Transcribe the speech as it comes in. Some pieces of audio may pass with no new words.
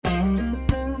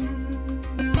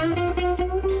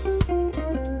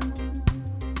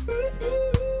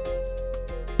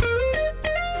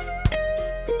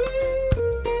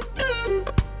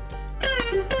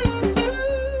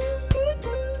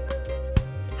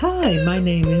Hi, my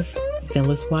name is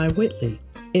Phyllis Y. Whitley.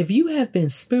 If you have been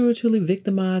spiritually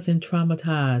victimized and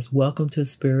traumatized, welcome to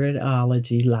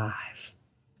Spiritology Live,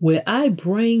 where I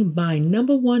bring my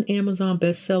 #1 Amazon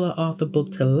bestseller author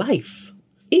book to life.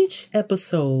 Each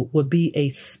episode will be a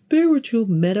spiritual,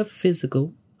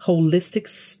 metaphysical, holistic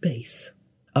space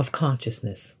of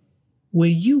consciousness, where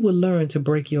you will learn to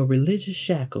break your religious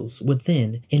shackles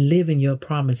within and live in your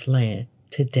promised land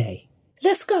today.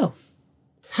 Let's go.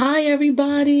 Hi,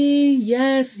 everybody.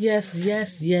 Yes.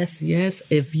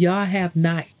 If y'all have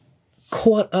not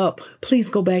caught up, please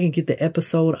go back and get the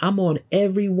episode. I'm on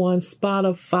everyone,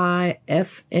 Spotify,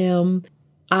 FM,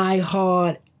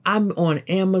 iHeart. I'm on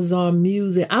Amazon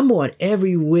Music. I'm on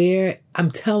everywhere.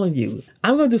 I'm telling you,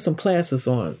 I'm going to do some classes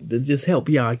on to just help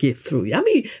y'all get through. I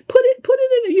mean, put it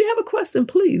in. If you have a question,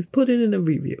 please put it in the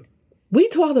review. We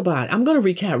talked about, I'm going to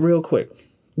recap real quick.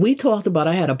 We talked about,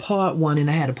 I had a part 1 and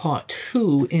I had a part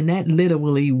 2, and that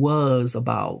literally was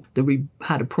about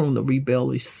how to prune the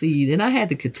rebellious seed. And I had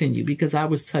to continue because I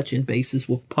was touching bases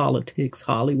with politics,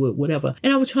 Hollywood, whatever.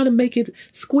 And I was trying to make it,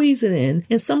 squeeze it in.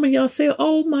 And some of y'all say,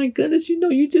 oh my goodness,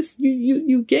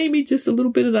 you gave me just a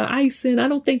little bit of the icing. I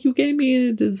don't think you gave me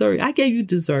any dessert. I gave you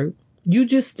dessert. You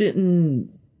just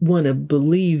didn't want to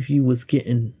believe you was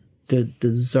getting the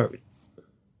dessert.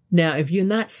 Now, if you're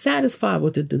not satisfied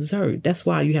with the dessert, that's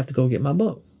why you have to go get my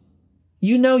book.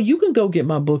 You can go get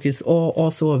my book. It's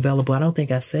also available. I don't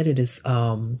think I said it is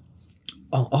on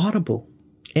Audible,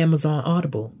 Amazon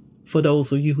Audible, for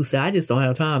those of you who say, I just don't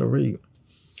have time to read.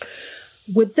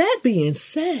 With that being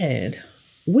said,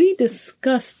 we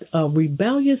discussed a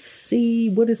rebellious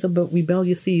seed. What is a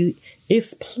rebellious seed?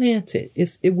 It's planted.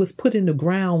 It was put in the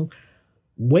ground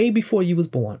way before you was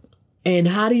born. And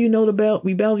how do you know about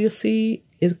rebellious seed?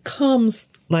 It comes,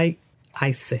 like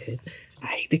I said, I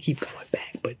hate to keep going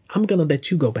back, but I'm going to let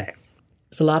you go back.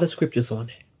 There's a lot of scriptures on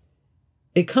it.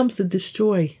 It comes to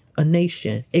destroy a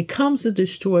nation. It comes to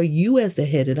destroy you as the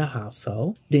head of the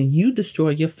household. Then you destroy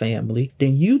your family.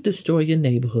 Then you destroy your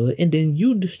neighborhood. And then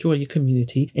you destroy your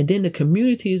community. And then the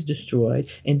community is destroyed.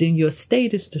 And then your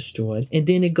state is destroyed. And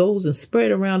then it goes and spread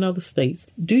around other states.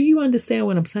 Do you understand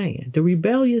what I'm saying? The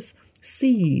rebellious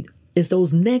seed is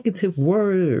those negative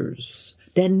words,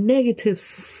 that negative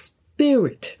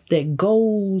spirit that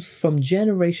goes from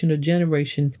generation to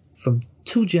generation, from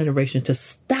 2 generations, to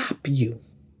stop you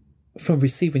from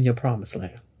receiving your promised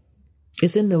land.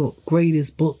 It's in the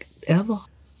greatest book ever.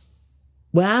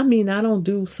 Well, I mean, I don't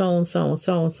do so and so and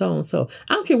so and so and so.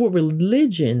 I don't care what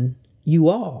religion you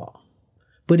are.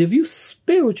 But if you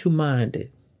spiritual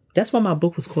minded, that's why my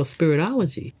book was called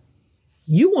Spiritology.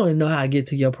 You want to know how to get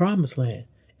to your promised land.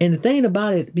 And the thing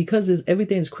about it, because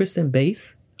everything's Christian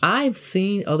based, I've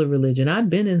seen other religion. I've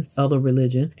been in other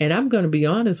religion. And I'm going to be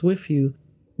honest with you,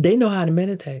 they know how to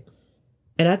meditate.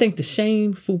 And I think the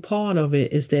shameful part of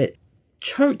it is that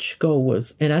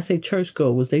churchgoers, and I say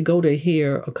churchgoers, they go to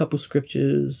hear a couple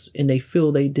scriptures and they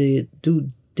feel they did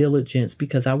due diligence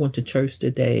because I went to church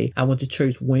today, I went to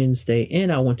church Wednesday,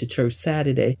 and I went to church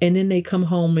Saturday. And then they come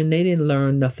home and they didn't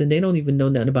learn nothing. They don't even know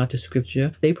nothing about the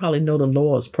scripture. They probably know the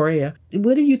Lord's Prayer.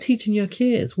 What are you teaching your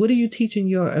kids? What are you teaching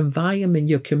your environment,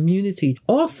 your community?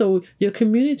 Also, your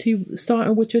community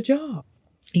starting with your job.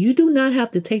 You do not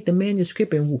have to take the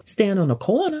manuscript and stand on a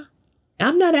corner.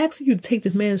 I'm not asking you to take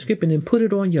this manuscript and then put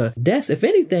it on your desk. If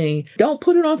anything, don't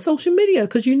put it on social media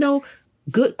because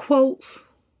good quotes,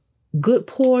 good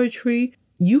poetry,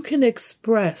 you can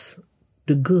express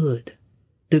the good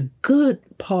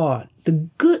part, the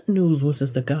good news, which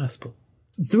is the gospel,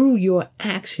 through your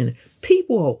action.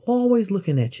 People are always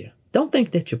looking at you. Don't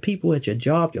think that your people at your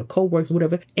job, your coworkers,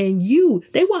 whatever, and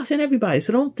they watching everybody.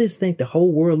 So don't just think the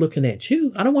whole world looking at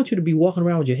you. I don't want you to be walking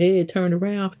around with your head turned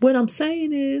around. What I'm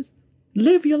saying is,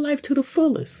 live your life to the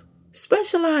fullest.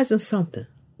 Specialize in something.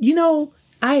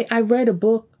 I read a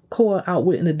book called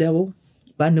Outwitting the Devil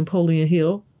by Napoleon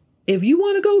Hill. If you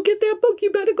want to go get that book,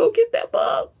 you better go get that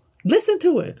book. Listen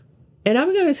to it. And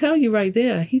I'm going to tell you right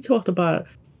there, he talked about,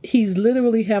 he's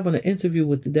literally having an interview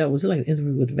with the devil. It's like an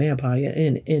interview with a vampire.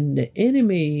 And the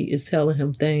enemy is telling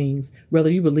him things, whether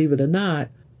you believe it or not,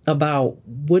 about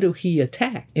what do he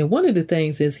attack. And one of the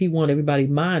things is he wants everybody's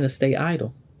mind to stay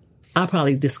idle. I'll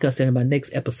probably discuss that in my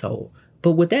next episode.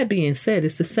 But with that being said,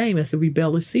 it's the same as the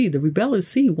rebellious seed. The rebellious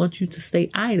seed wants you to stay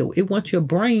idle. It wants your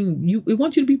brain, it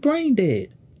wants you to be brain dead.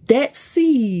 That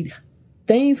seed,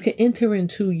 things can enter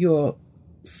into your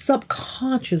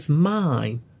subconscious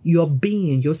mind, your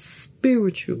being, your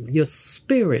spiritual, your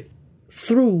spirit,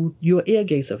 through your ear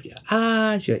gates of your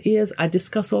eyes, your ears. I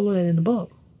discuss all of that in the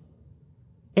book.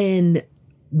 And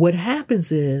what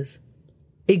happens is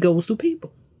it goes through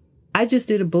people. I just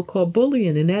did a book called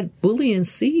Bullying, and that bullying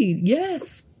seed,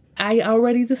 yes, I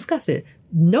already discussed it.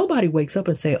 Nobody wakes up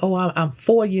and say, oh, I'm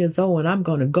 4 years old and I'm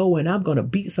going to go and I'm going to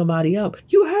beat somebody up.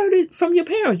 You heard it from your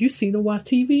parents. You seen them watch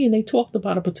TV and they talked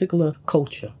about a particular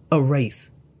culture, a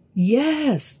race.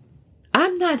 Yes,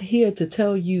 I'm not here to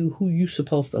tell you who you're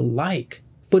supposed to like.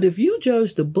 But if you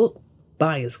judge the book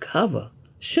by its cover,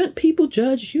 shouldn't people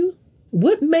judge you?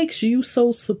 What makes you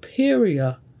so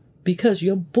superior because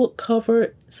your book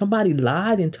cover, somebody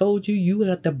lied and told you you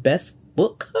got the best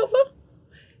book cover?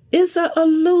 It's an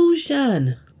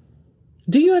illusion.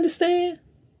 Do you understand?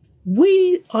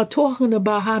 We are talking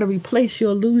about how to replace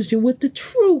your illusion with the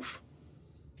truth.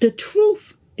 The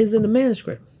truth is in the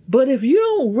manuscript. But if you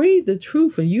don't read the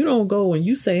truth and you don't go and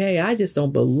you say, hey, I just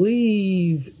don't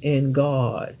believe in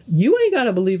God, you ain't got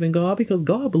to believe in God because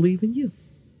God believes in you.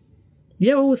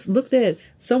 You ever looked at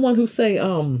someone who say,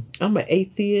 I'm an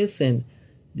atheist and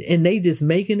they just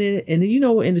making it. And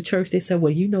in the church, they say,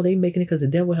 well, they making it because the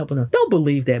devil helping them. Don't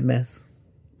believe that mess.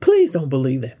 Please don't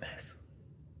believe that mess.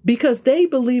 Because they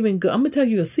believe in God. I'm going to tell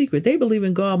you a secret. They believe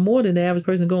in God more than the average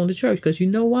person going to church. Because you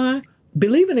know why?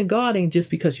 Believing in God ain't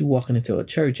just because you're walking into a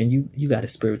church and you got a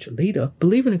spiritual leader.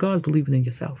 Believing in God is believing in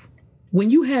yourself. When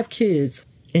you have kids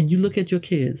and you look at your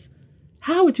kids,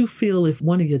 how would you feel if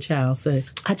one of your child said,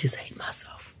 I just hate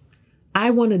myself. I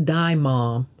want to die,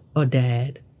 mom or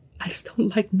dad. I just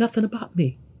don't like nothing about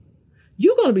me.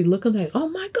 You're going to be looking like, oh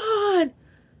my God,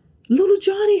 little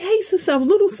Johnny hates himself.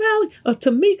 Little Sally or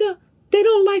Tamika, they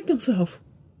don't like themselves.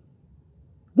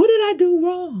 What did I do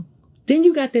wrong? Then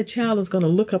you got that child that's going to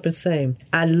look up and say,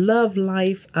 I love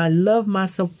life. I love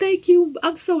myself. Thank you.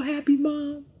 I'm so happy,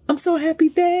 Mom. I'm so happy,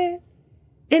 Dad.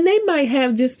 And they might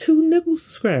have just 2 nickels to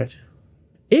scratch.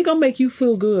 It's going to make you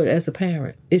feel good as a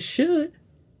parent. It should.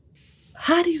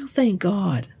 How do you think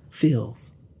God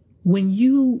feels when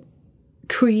you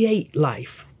create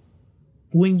life?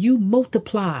 When you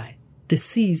multiply the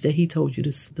seeds that he told you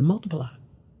to multiply?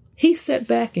 He sat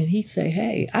back and he say,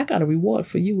 hey, I got a reward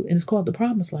for you. And it's called the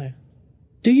promised land.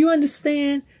 Do you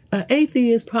understand? An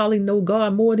atheist probably know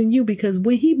God more than you because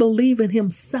when he believe in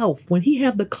himself, when he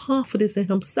have the confidence in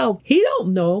himself, he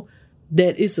don't know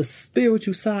that it's a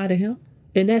spiritual side of him.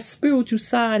 And that spiritual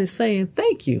side is saying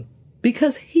thank you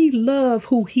because he love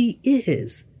who he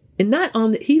is. And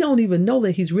he don't even know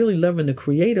that he's really loving the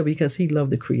creator because he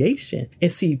loved the creation.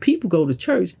 And see, people go to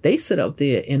church, they sit up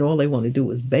there and all they want to do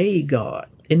is beg God.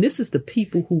 And this is the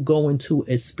people who go into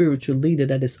a spiritual leader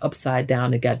that is upside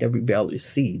down and got their rebellious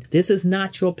seed. This is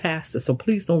not your pastor. So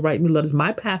please don't write me letters.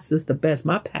 My pastor's the best.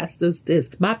 My pastor's this.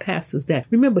 My pastor's that.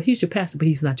 Remember, he's your pastor, but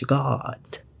he's not your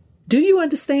God. Do you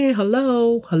understand?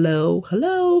 Hello, hello,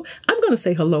 hello. I'm going to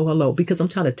say hello, hello, because I'm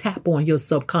trying to tap on your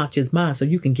subconscious mind so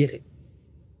you can get it.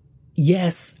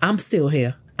 Yes, I'm still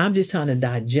here. I'm just trying to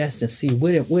digest and see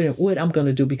what I'm going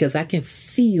to do because I can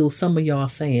feel some of y'all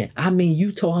saying, I mean,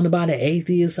 you talking about an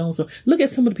atheist. So look at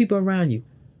some of the people around you.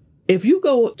 If you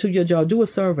go to your job, do a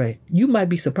survey, you might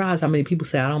be surprised how many people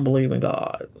say, I don't believe in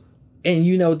God. And,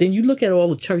 then you look at all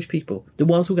the church people, the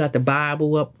ones who got the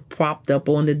Bible propped up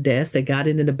on the desk, they got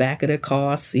it in the back of their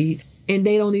car seat, and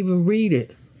they don't even read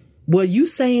it. Well, you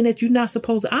saying that you're not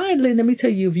supposed to, let me tell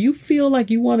you, if you feel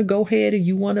like you want to go ahead and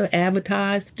you want to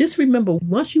advertise, just remember,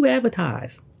 once you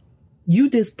advertise, you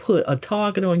just put a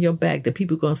target on your back that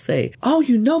people are going to say, oh,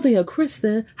 they're a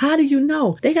Christian. How do you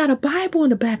know? They got a Bible in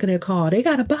the back of their car. They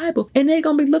got a Bible. And they're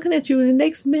going to be looking at you in the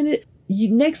next minute.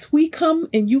 Next week come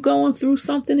and you going through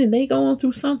something and they going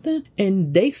through something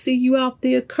and they see you out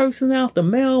there cursing out the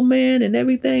mailman and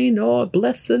everything or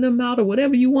blessing them out or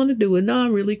whatever you want to do and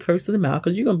not really cursing them out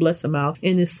because you're going to bless them out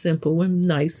and it's simple and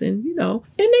nice and and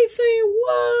they saying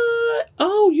what?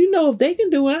 Oh, if they can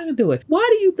do it, I can do it. Why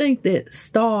do you think that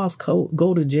stars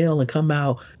go to jail and come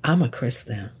out, I'm a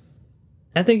Christian?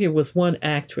 I think it was one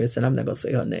actress and I'm not going to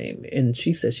say her name and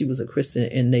she said she was a Christian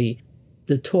and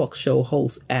the talk show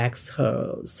host asked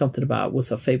her something about what's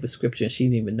her favorite scripture and she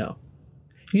didn't even know.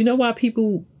 You know why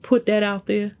people put that out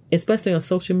there, especially on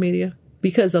social media?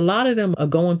 Because a lot of them are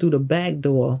going through the back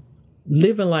door,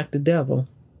 living like the devil,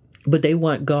 but they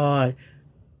want God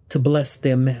to bless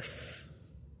their mess.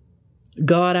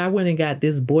 God, I went and got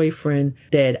this boyfriend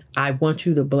that I want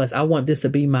you to bless. I want this to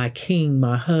be my king,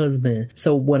 my husband.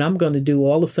 So what I'm going to do,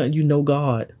 all of a sudden,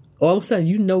 God. All of a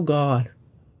sudden, God.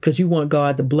 Because you want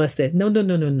God to bless that. No.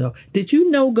 Did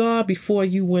you know God before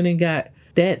you went and got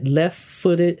that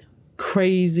left-footed,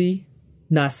 crazy,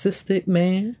 narcissistic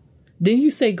man? Then you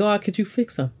say, God, could you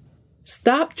fix him?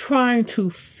 Stop trying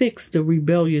to fix the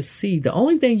rebellious seed. The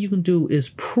only thing you can do is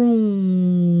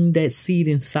prune that seed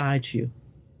inside you.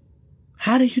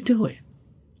 How do you do it?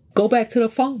 Go back to the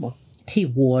farmer. He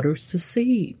waters the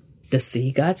seed. The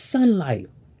seed got sunlight.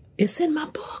 It's in my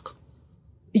book.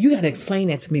 You got to explain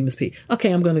that to me, Miss P.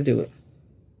 Okay, I'm going to do it.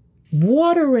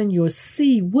 Watering your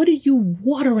seed. What are you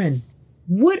watering?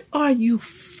 What are you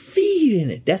feeding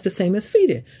it? That's the same as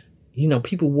feeding. You know,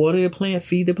 people water the plant,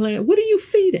 feed the plant. What are you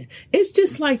feeding? It's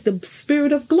just like the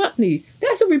spirit of gluttony.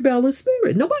 That's a rebellious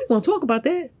spirit. Nobody want to talk about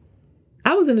that.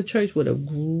 I was in a church with a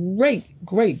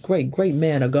great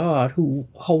man of God who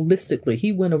holistically,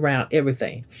 he went around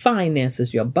everything,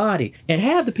 finances, your body, and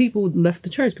half the people left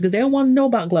the church because they don't want to know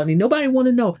about gluttony. Nobody want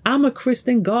to know. I'm a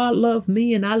Christian. God loved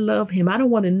me and I love him. I don't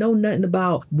want to know nothing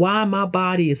about why my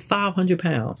body is 500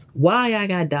 pounds, why I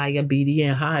got diabetes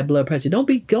and high blood pressure. Don't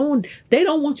be going. They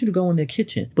don't want you to go in their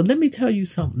kitchen. But let me tell you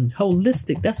something.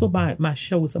 Holistic. That's what my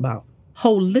show is about.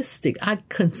 Holistic. I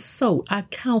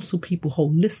counsel people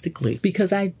holistically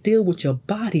because I deal with your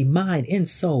body, mind, and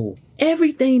soul.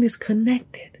 Everything is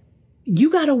connected.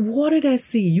 You got to water that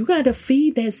seed. You got to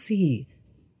feed that seed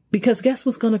because guess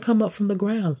what's going to come up from the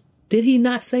ground? Did he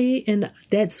not say it in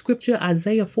that scripture,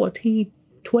 Isaiah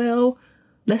 14:12?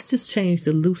 Let's just change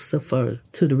the Lucifer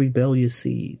to the rebellious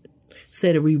seed.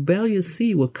 Said the rebellious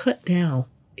seed will cut down.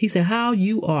 He said, how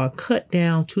you are cut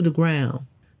down to the ground.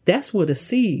 That's what the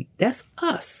seed, that's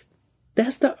us.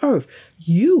 That's the earth.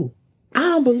 You. I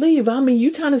don't believe. I mean,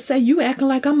 you trying to say you acting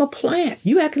like I'm a plant.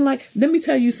 You acting like, let me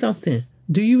tell you something.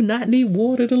 Do you not need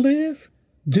water to live?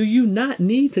 Do you not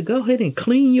need to go ahead and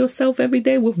clean yourself every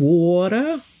day with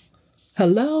water?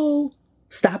 Hello?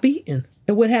 Stop eating.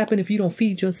 And what happens if you don't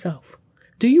feed yourself?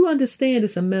 Do you understand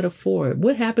it's a metaphor?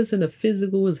 What happens in the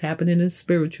physical is happening in the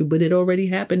spiritual, but it already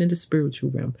happened in the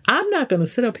spiritual realm. I'm not going to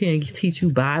sit up here and teach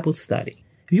you Bible study.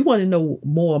 If you want to know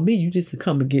more of me, you just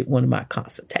come and get one of my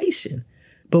consultation.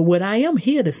 But what I am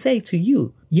here to say to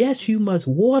you, yes, you must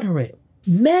water it.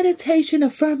 Meditation,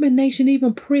 affirmation,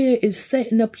 even prayer is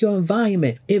setting up your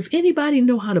environment. If anybody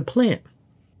know how to plant,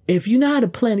 if you know how to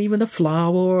plant even a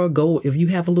flower or if you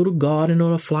have a little garden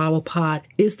or a flower pot,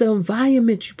 it's the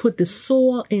environment you put the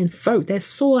soil in first. That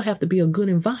soil have to be a good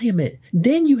environment.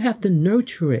 Then you have to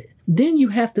nurture it. Then you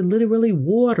have to literally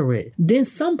water it. Then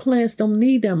some plants don't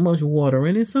need that much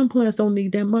watering and some plants don't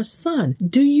need that much sun.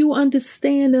 Do you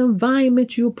understand the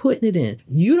environment you're putting it in?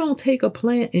 You don't take a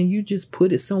plant and you just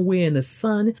put it somewhere in the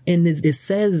sun and it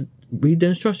says, read the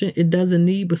instruction, it doesn't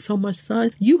need but so much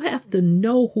sun. You have to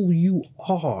know who you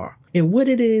are and what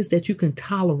it is that you can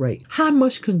tolerate. How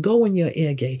much can go in your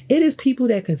air gate? It is people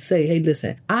that can say, hey,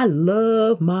 listen, I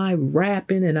love my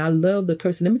rapping and I love the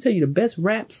cursing. Let me tell you the best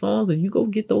rap songs, and you go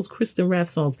get those Christian rap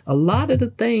songs. A lot of the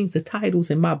things, the titles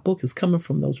in my book is coming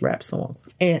from those rap songs.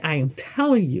 And I am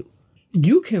telling you,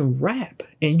 you can rap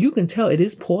and you can tell it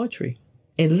is poetry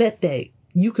and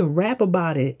you can rap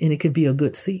about it and it could be a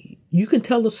good seed. You can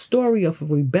tell a story of a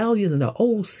rebellion and an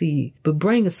old seed, but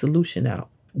bring a solution out.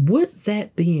 With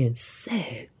that being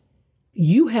said,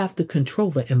 you have to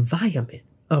control the environment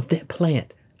of that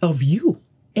plant, of you.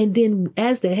 And then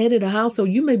as the head of the household,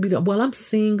 you may be, well, I'm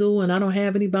single and I don't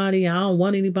have anybody. I don't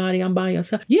want anybody. I'm by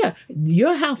yourself. Yeah,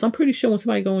 your house, I'm pretty sure when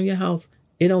somebody go in your house,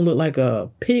 it don't look like a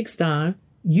pigsty.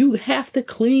 You have to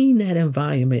clean that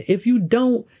environment. If you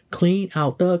don't, clean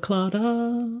out the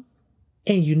clutter.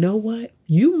 And you know what?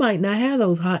 You might not have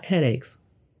those hot headaches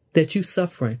that you're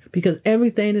suffering because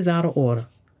everything is out of order.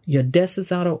 Your desk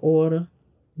is out of order.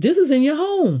 This is in your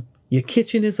home. Your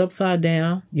kitchen is upside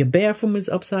down. Your bathroom is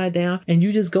upside down. And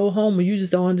you just go home and you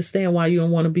just don't understand why you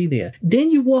don't want to be there. Then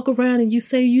you walk around and you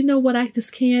say, you know what? I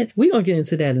just can't. We're going to get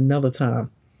into that another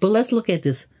time. But let's look at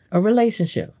this. A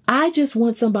relationship. I just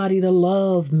want somebody to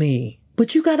love me.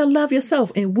 But you got to love yourself.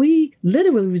 And we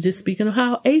literally was just speaking of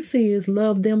how atheists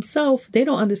love themselves. They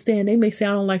don't understand. They may say,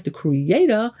 I don't like the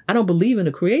creator. I don't believe in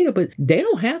the creator, but they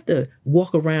don't have to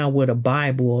walk around with a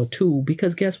Bible or two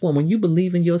because guess what? When you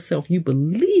believe in yourself, you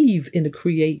believe in the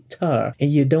creator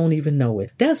and you don't even know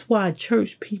it. That's why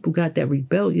church people got that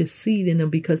rebellious seed in them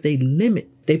because they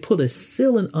put a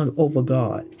ceiling over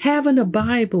God. Having a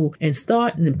Bible and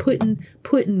starting and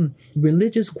putting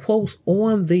religious quotes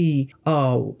on the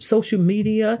social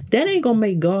media, that ain't gonna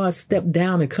make God step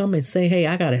down and come and say, hey,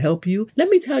 I gotta help you. Let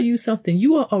me tell you something.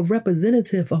 You are a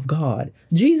representative of God.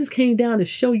 Jesus came down to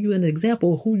show you an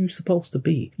example of who you're supposed to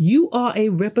be. You are a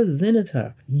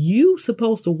representative. You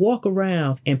supposed to walk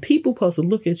around and people supposed to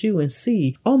look at you and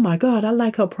see, oh my God, I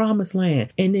like her promised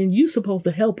land. And then you supposed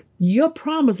to help. Your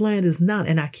promised land is not,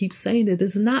 and I keep saying that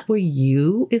it's not for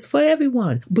you, it's for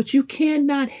everyone. But you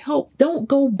cannot help. Don't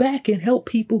go back and help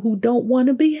people who don't want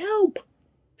to be helped.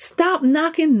 Stop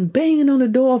knocking and banging on the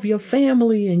door of your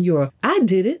family and your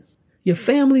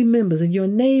family members and your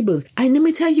neighbors. And let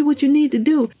me tell you what you need to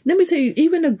do. Let me tell you,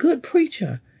 even a good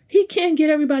preacher, He can't get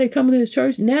everybody coming to his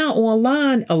church. Now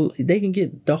online, they can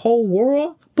get the whole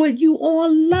world, but you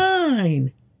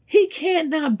online. He can't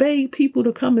not beg people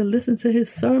to come and listen to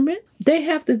his sermon. They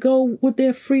have to go with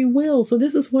their free will. So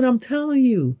this is what I'm telling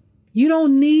you. You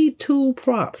don't need tool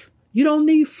props. You don't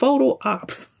need photo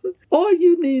ops. All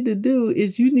you need to do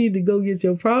is you need to go get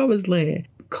your promised land.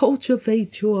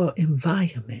 Cultivate your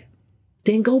environment.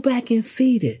 Then go back and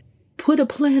feed it. Put a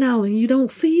plant out and you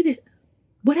don't feed it.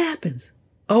 What happens?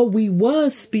 Oh, we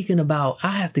was speaking about,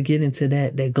 I have to get into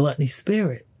that gluttony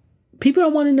spirit. People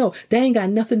don't want to know. They ain't got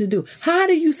nothing to do. How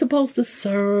are you supposed to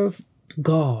serve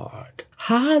God?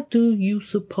 How do you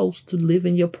supposed to live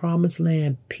in your promised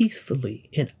land peacefully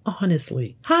and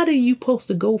honestly? How are you supposed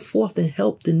to go forth and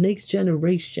help the next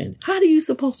generation? How are you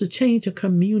supposed to change a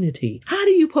community? How are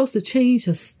you supposed to change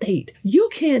a state? You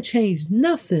can't change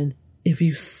nothing if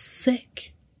you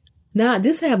sick. Now,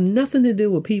 this have nothing to do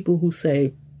with people who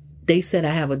say, they said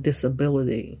I have a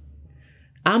disability.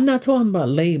 I'm not talking about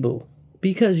label,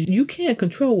 because you can't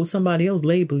control what somebody else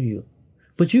label you,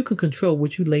 but you can control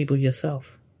what you label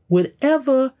yourself.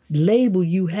 Whatever label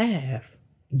you have,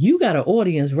 you got an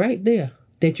audience right there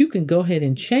that you can go ahead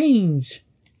and change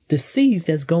the seeds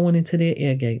that's going into their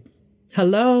ear gate.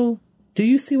 Hello? Do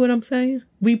you see what I'm saying?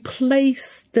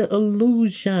 Replace the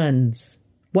illusions.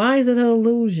 Why is it an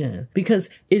illusion? Because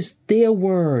it's their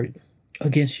word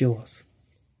against yours.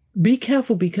 Be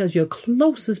careful, because your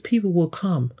closest people will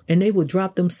come and they will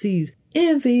drop them seeds.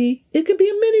 Envy, it could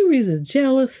be many reasons.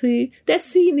 Jealousy, that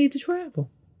seed needs to travel.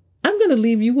 I'm going to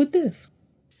leave you with this.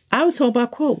 I was talking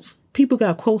about quotes. People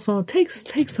got quotes on. Take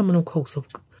some of them quotes of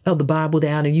the Bible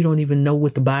down and you don't even know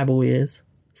what the Bible is.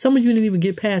 Some of you didn't even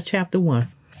get past chapter 1.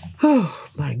 Oh,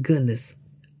 my goodness.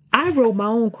 I wrote my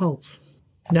own quotes.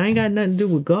 Now, I ain't got nothing to do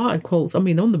with God quotes. I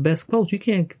mean, I'm the best quotes. You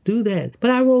can't do that. But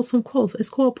I wrote some quotes. It's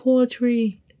called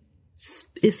poetry.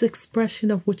 It's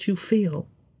expression of what you feel.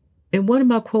 And one of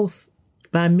my quotes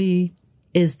by me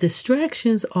is,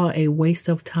 distractions are a waste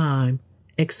of time.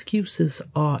 Excuses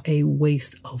are a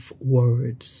waste of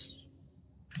words.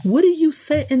 What are you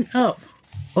setting up?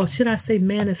 Or should I say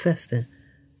manifesting?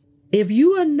 If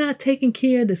you are not taking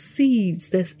care of the seeds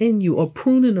that's in you, or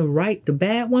pruning the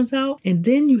bad ones out, and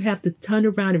then you have to turn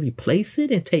around and replace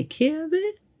it and take care of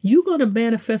it, you're going to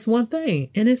manifest one thing,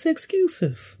 and it's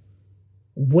excuses.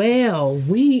 Well,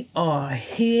 we are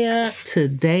here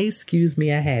today. Excuse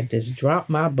me, I had just dropped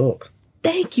my book.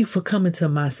 Thank you for coming to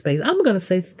my space. I'm going to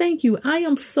say thank you. I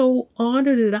am so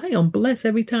honored that I am blessed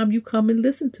every time you come and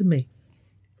listen to me.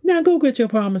 Now go get your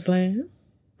promised land.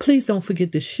 Please don't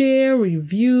forget to share,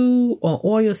 review on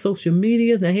all your social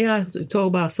medias. Now here I talk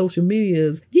about social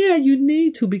medias. Yeah, you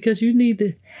need to, because you need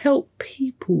to help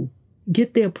people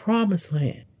get their promised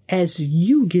land as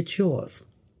you get yours.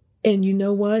 And you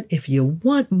know what? If you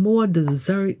want more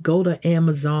dessert, go to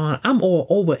Amazon. I'm all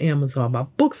over Amazon. My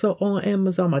books are on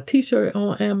Amazon. My t-shirt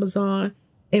on Amazon.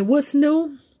 And what's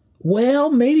new? Well,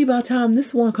 maybe by the time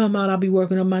this one come out, I'll be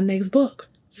working on my next book.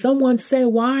 Someone said,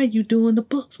 why are you doing the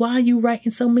books? Why are you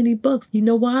writing so many books? You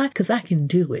know why? Because I can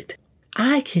do it.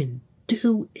 I can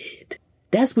do it.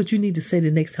 That's what you need to say the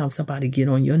next time somebody get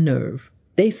on your nerve.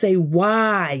 They say,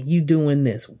 why you doing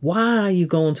this? Why are you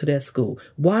going to that school?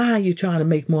 Why are you trying to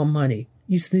make more money?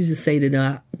 You need to say to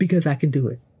them, because I can do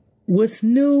it. What's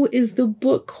new is the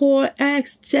book called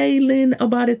Ask Jalen,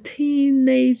 about a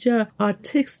teenager,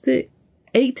 autistic,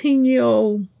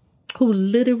 18-year-old who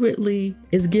literally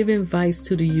is giving advice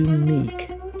to the unique.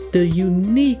 The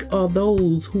unique are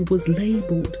those who was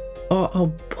labeled or are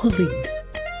bullied,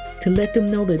 to let them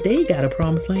know that they got a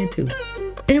promised land too.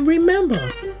 And remember,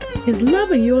 is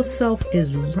loving yourself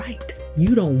is right.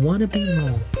 You don't want to be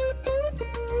wrong.